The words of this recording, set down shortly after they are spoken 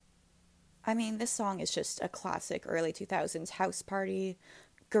I mean, this song is just a classic early 2000s house party,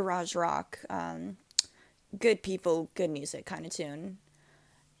 garage rock, good people, good music kind of tune.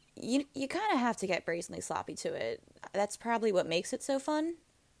 You kind of have to get brazenly sloppy to it. That's probably what makes it so fun.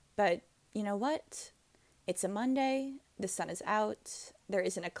 But you know what? It's a Monday. The sun is out. There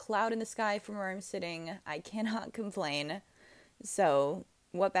isn't a cloud in the sky from where I'm sitting. I cannot complain. So,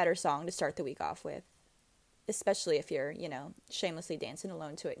 what better song to start the week off with? Especially if you're, shamelessly dancing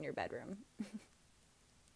alone to it in your bedroom.